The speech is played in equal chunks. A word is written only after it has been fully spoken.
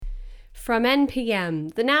From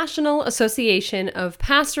NPM, the National Association of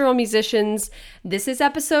Pastoral Musicians, this is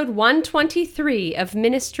episode 123 of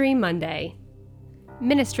Ministry Monday.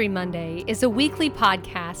 Ministry Monday is a weekly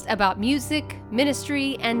podcast about music,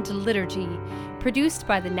 ministry, and liturgy, produced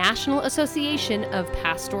by the National Association of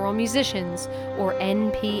Pastoral Musicians, or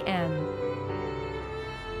NPM.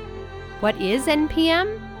 What is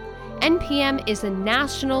NPM? NPM is a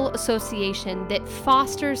national association that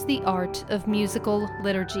fosters the art of musical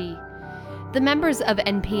liturgy. The members of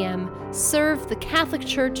NPM serve the Catholic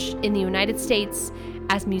Church in the United States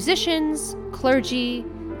as musicians, clergy,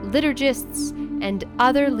 liturgists, and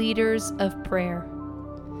other leaders of prayer.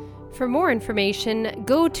 For more information,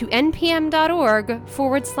 go to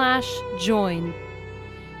npm.org/join.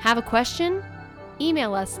 Have a question?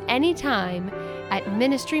 Email us anytime at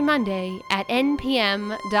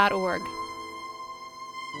ministrymonday@npm.org.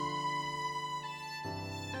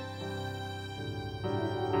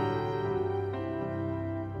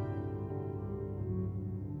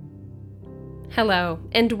 Hello,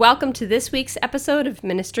 and welcome to this week's episode of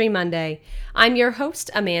Ministry Monday. I'm your host,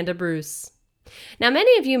 Amanda Bruce. Now,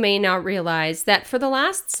 many of you may not realize that for the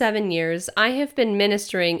last 7 years, I have been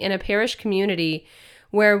ministering in a parish community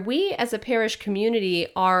where we as a parish community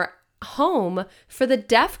are home for the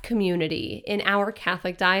deaf community in our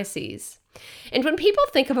Catholic diocese. And when people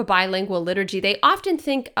think of a bilingual liturgy, they often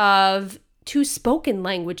think of two spoken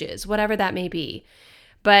languages, whatever that may be.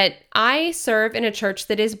 But I serve in a church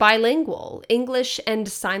that is bilingual, English and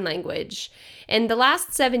sign language. And the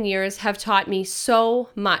last 7 years have taught me so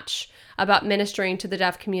much about ministering to the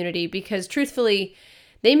deaf community because truthfully,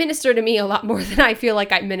 they minister to me a lot more than I feel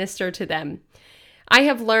like I minister to them. I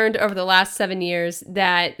have learned over the last 7 years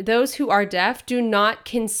that those who are deaf do not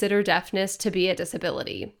consider deafness to be a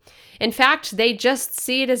disability. In fact, they just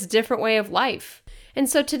see it as a different way of life. And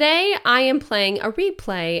so today I am playing a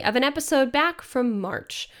replay of an episode back from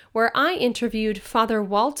March where I interviewed Father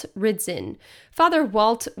Walt Ridson. Father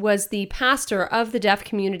Walt was the pastor of the deaf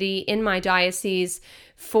community in my diocese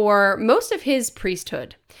for most of his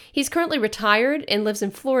priesthood. He's currently retired and lives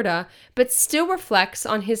in Florida, but still reflects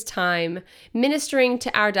on his time ministering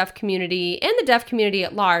to our deaf community and the deaf community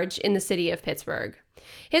at large in the city of Pittsburgh.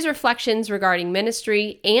 His reflections regarding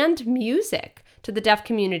ministry and music to the deaf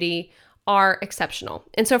community are exceptional.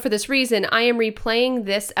 And so for this reason, I am replaying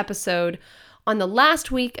this episode on the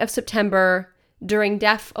last week of September during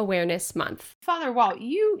Deaf Awareness Month. Father Walt,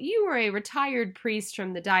 you were a retired priest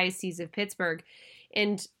from the Diocese of Pittsburgh.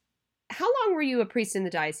 And how long were you a priest in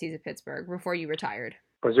the Diocese of Pittsburgh before you retired?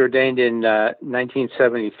 I was ordained in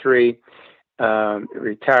 1973,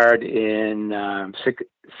 retired in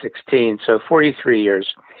 16, so 43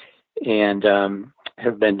 years, and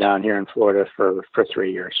have been down here in Florida for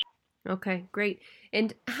 3 years. Okay, great.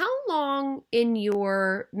 And how long in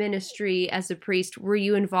your ministry as a priest were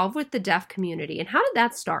you involved with the deaf community, and how did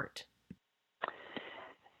that start?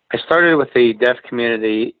 I started with the deaf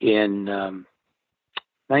community in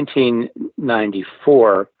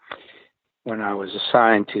 1994 when I was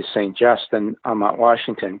assigned to St. Justin on Mount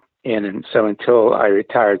Washington, and so until I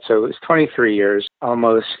retired. So it was 23 years,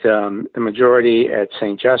 almost the majority at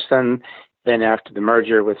St. Justin. Then after the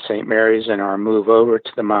merger with St. Mary's and our move over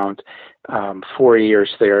to the Mount, 4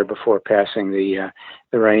 years there before passing the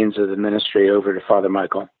reins of the ministry over to Father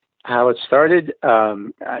Michael. How it started, I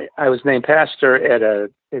was named pastor at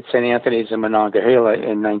St. Anthony's in Monongahela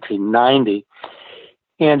in 1990,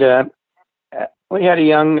 and we had a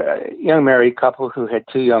young married couple who had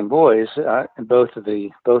two young boys, and both the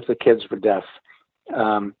kids were deaf.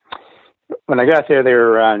 When I got there, they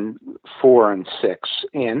were around 4 and 6,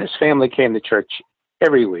 and this family came to church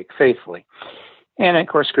every week faithfully. And of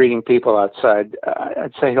course, greeting people outside,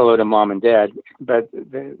 I'd say hello to mom and dad. But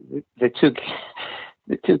the two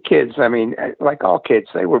kids, I mean, like all kids,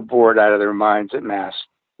 they were bored out of their minds at mass.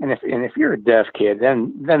 And if you're a deaf kid,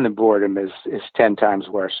 then the boredom is 10 times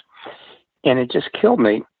worse. And it just killed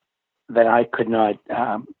me that I could not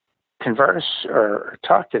converse or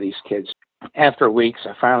talk to these kids. After weeks,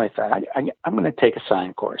 I finally thought, I'm going to take a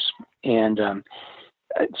sign course and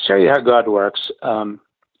show you how God works.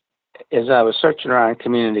 As I was searching around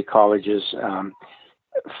community colleges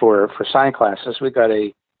for sign classes, we got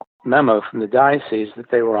a memo from the diocese that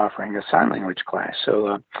they were offering a sign language class.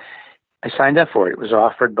 So I signed up for it. It was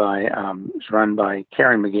offered by, it was run by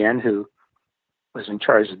Karen McGann, who was in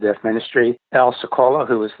charge of the deaf ministry, Al Socola,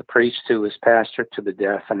 who was the priest who was pastor to the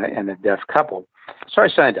deaf and the deaf couple. So I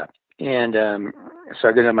signed up. And so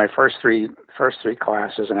I did my first three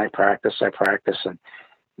classes, and I practiced, and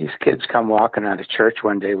these kids come walking out of church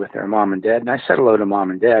one day with their mom and dad, and I said hello to mom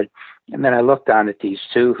and dad, and then I looked down at these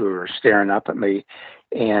two who were staring up at me,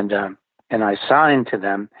 and And I signed to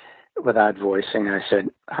them without voicing. I said,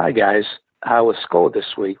 "Hi, guys. How was school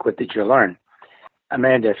this week? What did you learn?"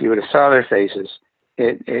 Amanda, if you would have saw their faces,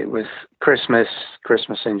 it was Christmas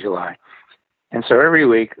in July. And so every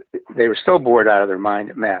week they were still bored out of their mind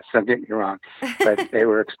at math. Don't get me wrong, but they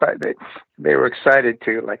were excited. They were excited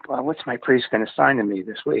to, like, well, what's my priest going to sign to me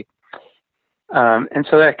this week? And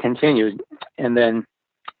so that continued. And then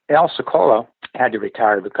Al Sicolo had to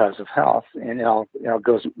retire because of health. And Al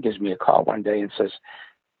gives me a call one day and says,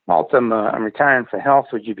 "Malcolm, I'm retiring for health.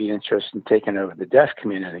 Would you be interested in taking over the deaf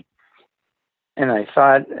community?" And I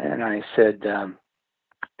thought, and I said,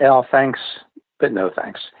 "Al, thanks, but no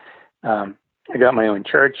thanks. I got my own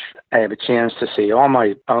church. I have a chance to see all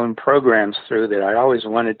my own programs through that I always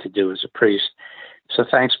wanted to do as a priest. So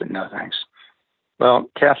thanks, but no thanks." Well,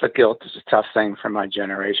 Catholic guilt is a tough thing for my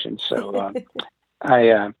generation. So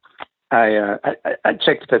I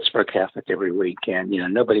check the Pittsburgh Catholic every week, and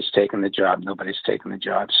nobody's taking the job.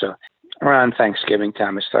 So around Thanksgiving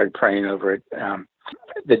time, I started praying over it.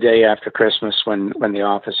 The day after Christmas, when the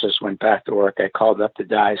officers went back to work, I called up the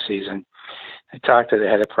diocese and I talked to the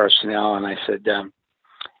head of personnel, and I said,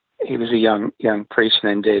 he was a young priest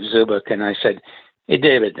named Dave Zubik, and I said, "Hey,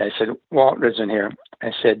 David," I said, "Walt isn't here."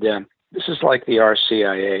 I said, "This is like the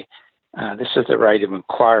RCIA. This is the right of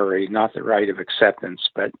inquiry, not the right of acceptance,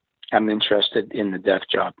 but I'm interested in the deaf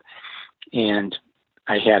job." And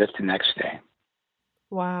I had it the next day.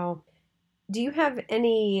 Wow. Do you have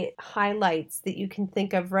any highlights that you can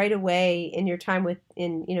think of right away in your time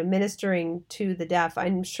in ministering to the deaf?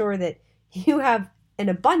 I'm sure that you have an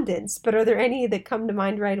abundance, but are there any that come to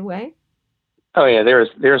mind right away? Oh yeah,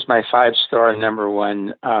 there's my 5-star number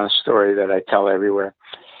one story that I tell everywhere.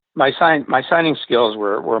 My signing skills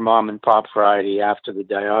were mom and pop variety after the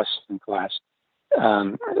diocesan class.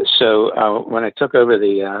 So when I took over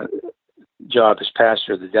the job as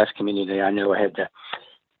pastor of the deaf community, I knew I had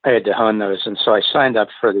to hone those, and so I signed up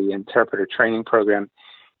for the interpreter training program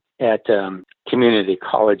at community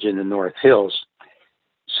college in the North Hills.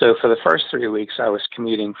 So for the first 3 weeks, I was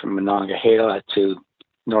commuting from Monongahela to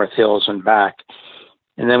North Hills and back.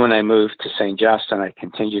 And then when I moved to St. Justin, I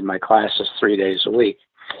continued my classes 3 days a week.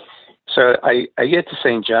 So I get to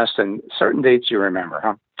St. Justin, certain dates you remember,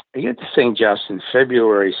 huh? I get to St. Justin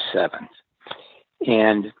February 7th.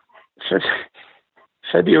 And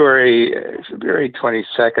February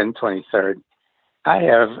 22nd, 23rd, I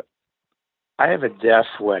have a deaf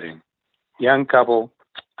wedding. Young couple,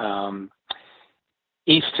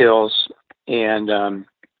 East Hills, and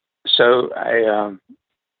so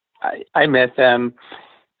I met them.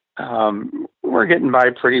 We're getting by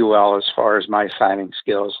pretty well as far as my signing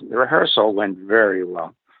skills. The rehearsal went very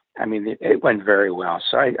well. I mean, it went very well.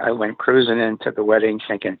 So I went cruising into the wedding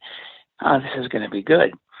thinking, "Oh, this is going to be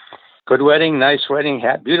good. Good wedding, nice wedding,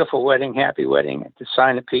 beautiful wedding, happy wedding." To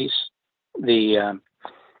sign a piece, the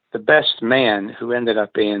best man, who ended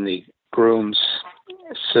up being the groom's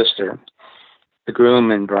sister. The groom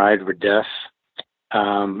and bride were deaf,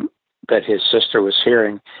 but his sister was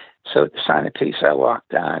hearing. So to sign a piece, I walked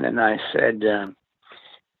down and I said,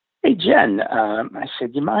 "Hey, Jen," I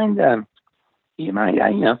said, you mind,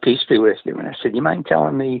 peace be with you. And I said, "You mind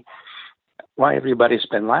telling me why everybody's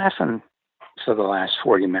been laughing for the last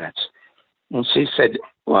 40 minutes?" And she said,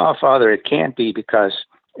 "Well, Father, it can't be, because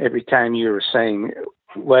every time you were saying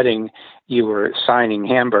wedding, you were signing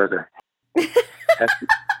hamburger."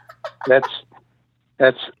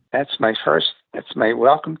 That's my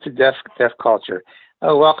welcome to deaf culture.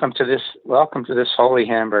 Oh, welcome to this holy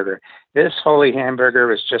hamburger. This holy hamburger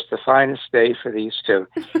was just the finest day for these two.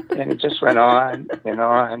 And it just went on and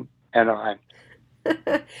on and on.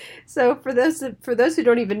 So for those who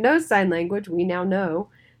don't even know sign language, we now know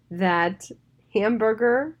that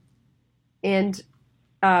hamburger and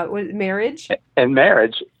marriage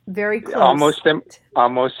very close,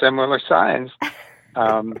 almost similar signs.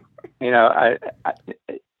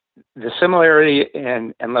 The similarity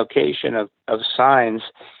and location of signs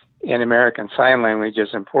in American Sign Language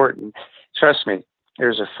is important. Trust me,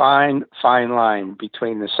 there's a fine line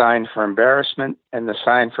between the sign for embarrassment and the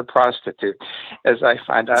sign for prostitute, as I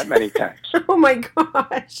find out many times. Oh my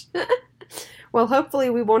gosh. Well, hopefully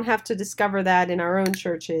we won't have to discover that in our own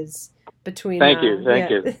churches between. Thank you.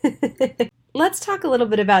 Let's talk a little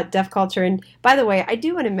bit about deaf culture. And by the way, I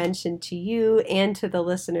do want to mention to you and to the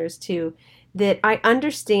listeners too, that I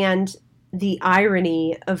understand the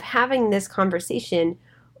irony of having this conversation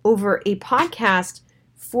over a podcast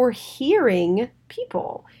for hearing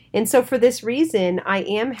people. And so for this reason, I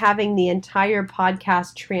am having the entire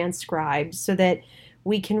podcast transcribed so that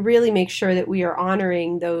we can really make sure that we are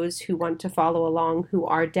honoring those who want to follow along who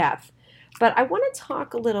are deaf. But I want to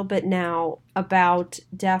talk a little bit now about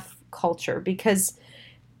deaf culture because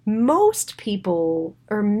most people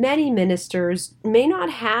or many ministers may not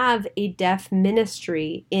have a deaf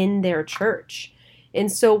ministry in their church.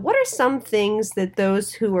 And so, what are some things that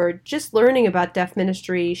those who are just learning about deaf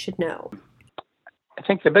ministry should know? I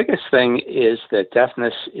think the biggest thing is that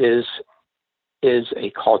deafness is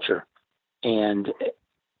a culture and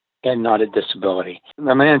not a disability.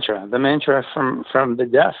 The mantra from the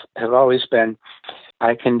deaf have always been,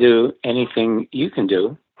 "I can do anything you can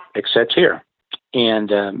do, except hear."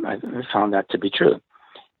 And I found that to be true.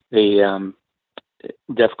 The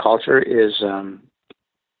deaf culture is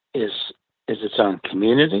its own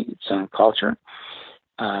community, its own culture.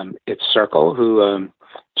 Its circle, who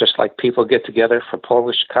just like people get together for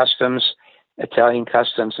Polish customs, Italian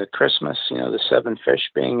customs at Christmas. The seven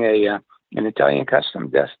fish being an Italian custom.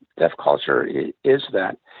 Deaf culture is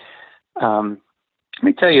that. Let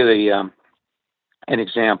me tell you an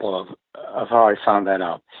example of how I found that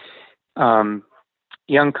out.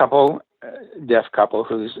 Young couple, deaf couple,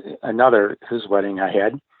 whose wedding I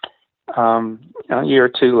had. A year or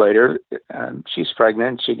two later, she's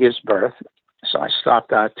pregnant. She gives birth. So I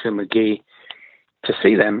stopped out to McGee to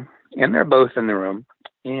see them, and they're both in the room.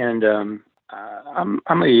 And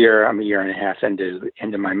I'm a year and a half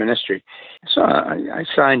into my ministry. So I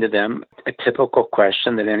signed to them a typical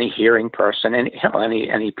question that any hearing person,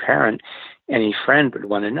 any parent, any friend would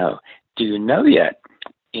want to know. Do you know yet?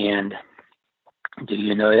 And do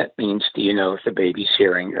you know that means, do you know if the baby's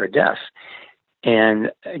hearing or deaf?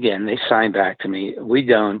 And again, they signed back to me, "We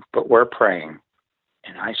don't, but we're praying."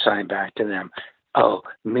 And I signed back to them, "Oh,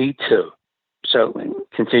 me too." So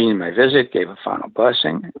continuing my visit, gave a final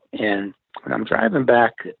blessing. And when I'm driving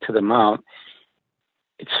back to the Mount,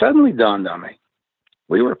 it suddenly dawned on me,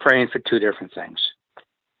 we were praying for two different things.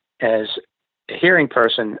 As a hearing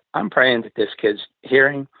person, I'm praying that this kid's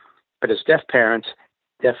hearing, but as deaf parents,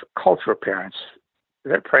 deaf cultural parents,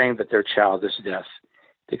 they're praying that their child is deaf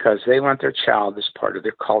because they want their child as part of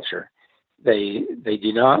their culture. They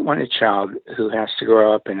do not want a child who has to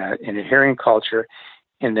grow up in a hearing culture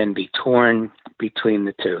and then be torn between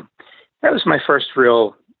the two. That was my first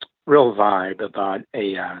real vibe about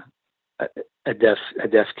a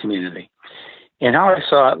deaf community, and how I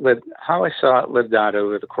saw it lived out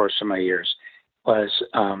over the course of my years was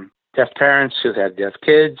deaf parents who had deaf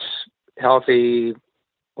kids, healthy,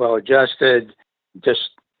 well-adjusted, just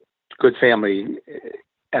good family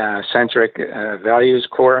centric values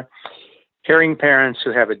core. Hearing parents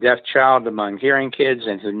who have a deaf child among hearing kids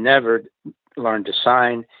and who never learned to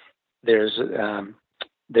sign, there's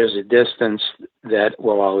a distance that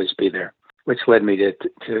will always be there, which led me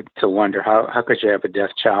to wonder how could you have a deaf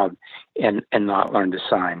child and not learn to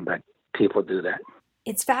sign, but people do that.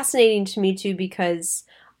 It's fascinating to me too because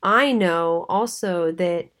I know also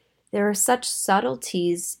that there are such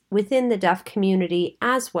subtleties within the deaf community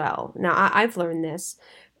as well. Now, I've learned this,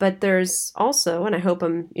 but there's also, and I hope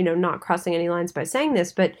I'm, not crossing any lines by saying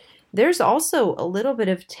this, but there's also a little bit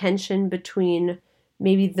of tension between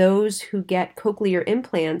maybe those who get cochlear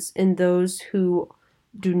implants and those who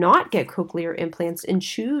do not get cochlear implants and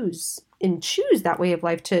choose that way of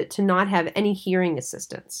life to not have any hearing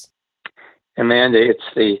assistance. Amanda,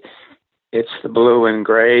 it's the blue and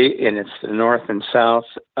gray, and it's the north and south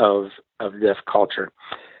of deaf culture.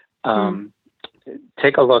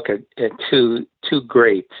 Take a look at two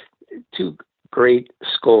great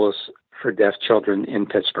schools for deaf children in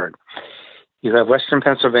Pittsburgh. You have Western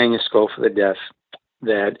Pennsylvania School for the Deaf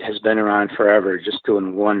that has been around forever, just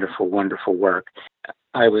doing wonderful, wonderful work.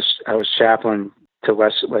 I was chaplain to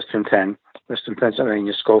Western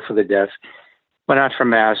Pennsylvania School for the Deaf. Went out for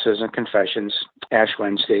masses and confessions, Ash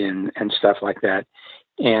Wednesday and stuff like that.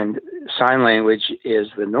 And sign language is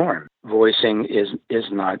the norm. Voicing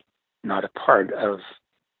is not a part of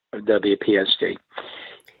WPSD.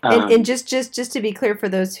 And just to be clear for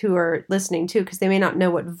those who are listening too, because they may not know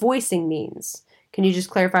what voicing means. Can you just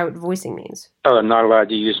clarify what voicing means? Oh, I'm not allowed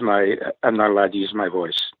to use my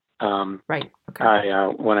voice. Right. Okay.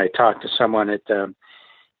 When I talk to someone at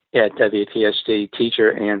WPSD, teacher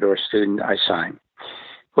and or student, I sign.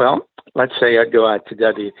 Well, let's say I go out to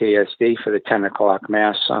WPSD for the 10 o'clock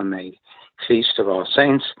Mass on the Feast of All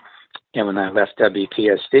Saints. And when I left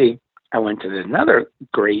WPSD, I went to another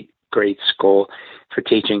great school for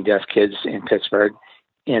teaching deaf kids in Pittsburgh,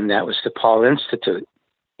 and that was DePaul Institute.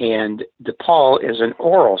 And DePaul is an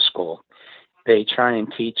oral school. They try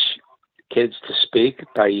and teach kids to speak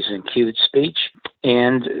by using cued speech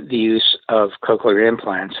and the use of cochlear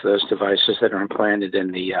implants, those devices that are implanted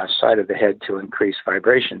in the side of the head to increase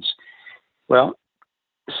vibrations. Well,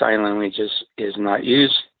 sign language is not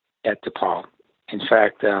used at DePaul. In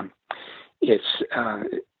fact, it's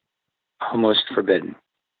almost forbidden.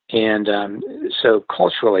 And so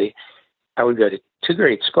culturally, I would go to two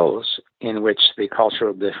great schools in which the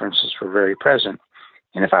cultural differences were very present.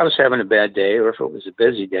 And if I was having a bad day, or if it was a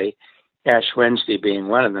busy day, Ash Wednesday being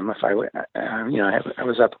one of them, if I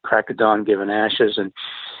was up at crack of dawn giving ashes, and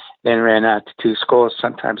then ran out to two schools.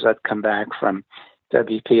 Sometimes I'd come back from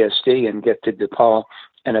WPSD and get to DePaul,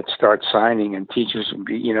 and I'd start signing, and teachers would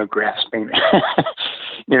be, grasping,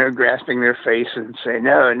 grasping their face and say,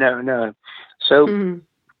 no, no, no. So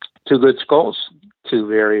two good schools, two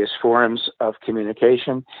various forms of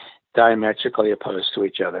communication, diametrically opposed to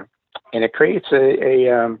each other. And it creates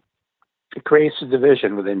a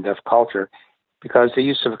division within deaf culture, because the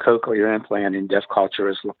use of a cochlear implant in deaf culture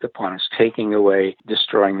is looked upon as taking away,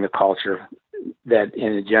 destroying the culture that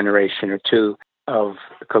in a generation or two of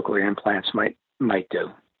cochlear implants might do.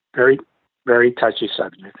 Very, very touchy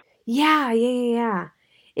subject. Yeah.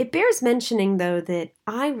 It bears mentioning, though, that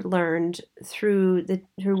I learned through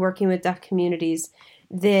working with deaf communities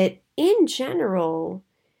that in general,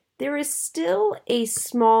 there is still a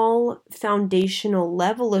small foundational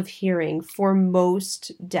level of hearing for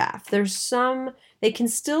most deaf. There's some, they can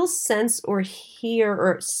still sense or hear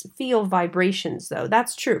or feel vibrations, though.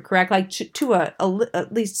 That's true, correct? Like to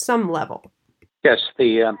at least some level. Yes,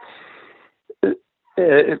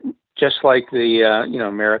 just like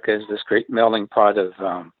America is this great melting pot of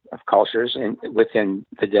cultures, and within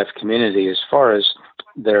the deaf community, as far as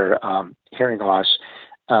their hearing loss,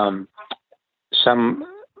 some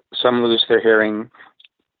lose their hearing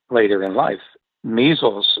later in life.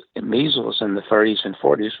 Measles in the 30s and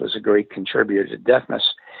 40s was a great contributor to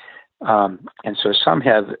deafness, and so some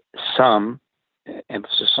have some,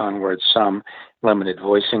 emphasis on word some, limited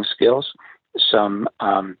voicing skills. Some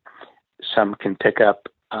can pick up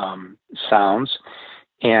sounds,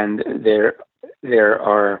 and there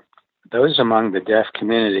are those among the deaf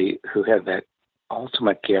community who have that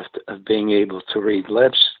ultimate gift of being able to read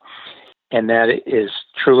lips, and that is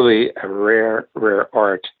truly a rare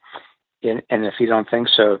art. And if you don't think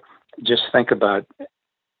so, just think about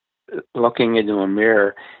looking into a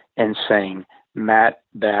mirror and saying Matt,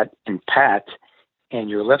 Bat, and Pat, and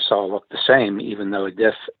your lips all look the same, even though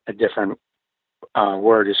a different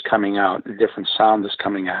word is coming out, a different sound is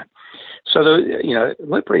coming out. So,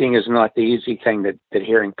 lip reading is not the easy thing that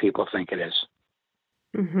hearing people think it is.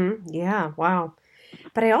 Mm-hmm. Yeah, wow.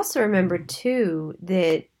 But I also remember, too,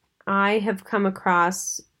 that I have come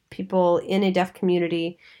across people in a deaf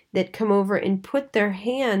community that come over and put their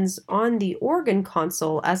hands on the organ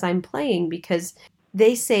console as I'm playing, because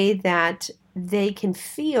they say that they can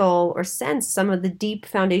feel or sense some of the deep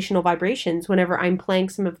foundational vibrations whenever I'm playing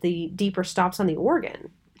some of the deeper stops on the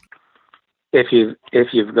organ. If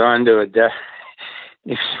you've gone to a deaf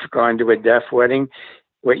wedding,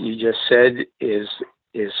 what you just said is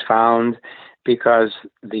found, because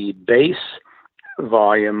the bass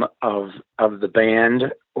volume of the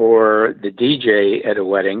band or the DJ at a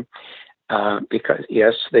wedding, because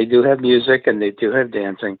yes, they do have music and they do have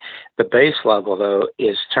dancing. The bass level, though,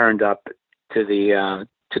 is turned up to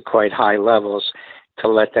to quite high levels to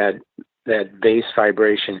let that bass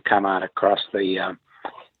vibration come out across the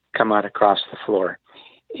floor.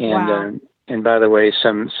 And wow. And by the way,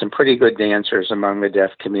 some pretty good dancers among the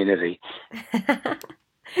deaf community.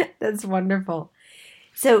 That's wonderful.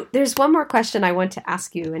 So there's one more question I want to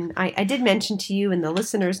ask you, and I did mention to you, and the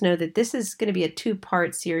listeners know that this is going to be a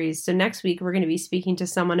 2-part series. So next week we're going to be speaking to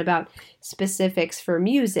someone about specifics for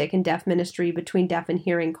music and deaf ministry between deaf and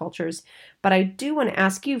hearing cultures. But I do want to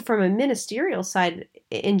ask you, from a ministerial side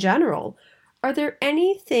in general, are there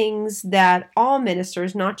any things that all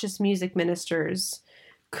ministers, not just music ministers,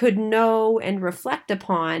 could know and reflect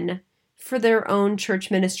upon for their own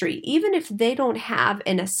church ministry, even if they don't have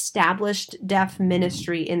an established deaf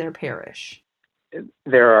ministry in their parish?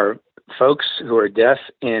 There are folks who are deaf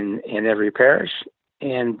in every parish,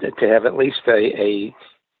 and to have at least a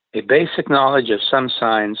basic knowledge of some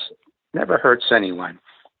signs never hurts anyone,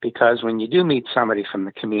 because when you do meet somebody from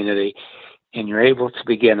the community and you're able to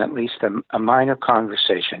begin at least a minor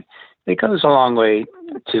conversation, it goes a long way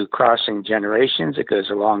to crossing generations, it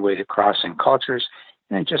goes a long way to crossing cultures,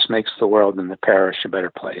 and it just makes the world and the parish a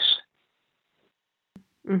better place.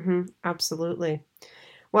 Mm-hmm, absolutely.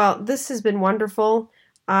 Well, this has been wonderful.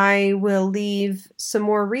 I will leave some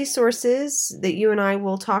more resources that you and I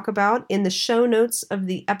will talk about in the show notes of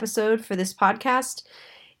the episode for this podcast.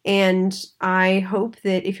 And I hope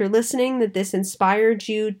that if you're listening, that this inspired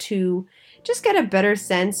you to just get a better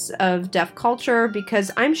sense of deaf culture,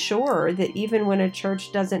 because I'm sure that even when a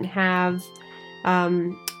church doesn't have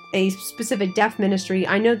a specific deaf ministry,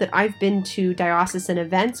 I know that I've been to diocesan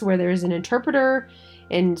events where there's an interpreter,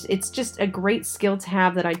 and it's just a great skill to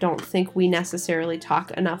have that I don't think we necessarily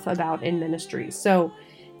talk enough about in ministry. So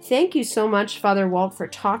thank you so much, Father Walt, for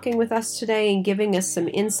talking with us today and giving us some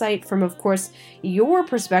insight from, of course, your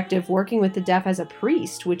perspective working with the deaf as a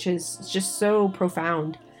priest, which is just so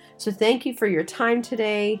profound. So thank you for your time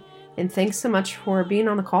today, and thanks so much for being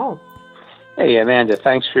on the call. Hey, Amanda,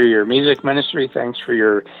 thanks for your music ministry. Thanks for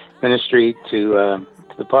your ministry to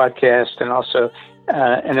the podcast, and also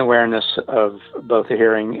an awareness of both a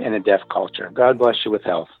hearing and a deaf culture. God bless you with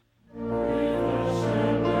health.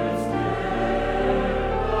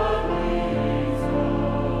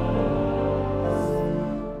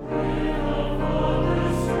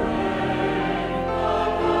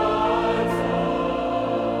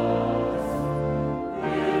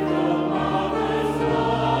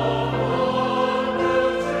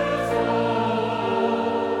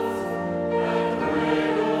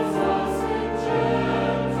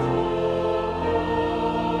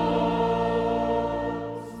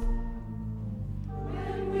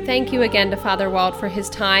 Thank you again to Father Walt for his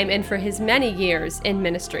time and for his many years in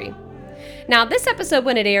ministry. Now, this episode,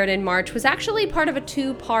 when it aired in March, was actually part of a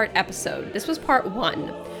two-part episode. This was part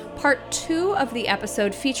one. Part two of the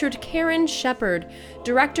episode featured Karen Shepard,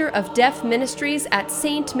 Director of Deaf Ministries at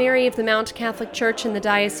St. Mary of the Mount Catholic Church in the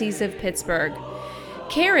Diocese of Pittsburgh.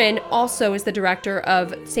 Karen also is the director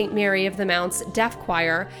of St. Mary of the Mount's Deaf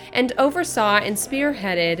Choir and oversaw and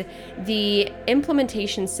spearheaded the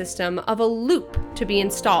implementation system of a loop to be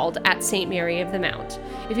installed at St. Mary of the Mount.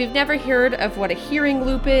 If you've never heard of what a hearing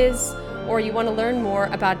loop is, or you want to learn more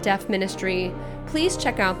about deaf ministry, please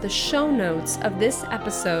check out the show notes of this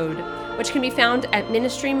episode, which can be found at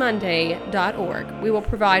ministrymonday.org. We will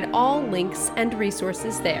provide all links and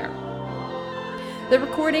resources there. The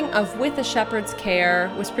recording of With a Shepherd's Care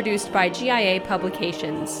was produced by GIA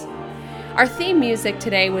Publications. Our theme music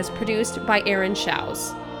today was produced by Aaron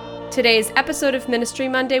Schaus. Today's episode of Ministry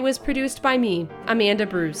Monday was produced by me, Amanda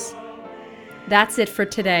Bruce. That's it for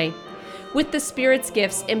today. With the Spirit's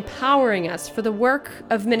gifts empowering us for the work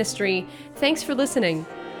of ministry, thanks for listening.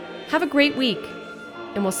 Have a great week,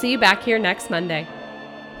 and we'll see you back here next Monday.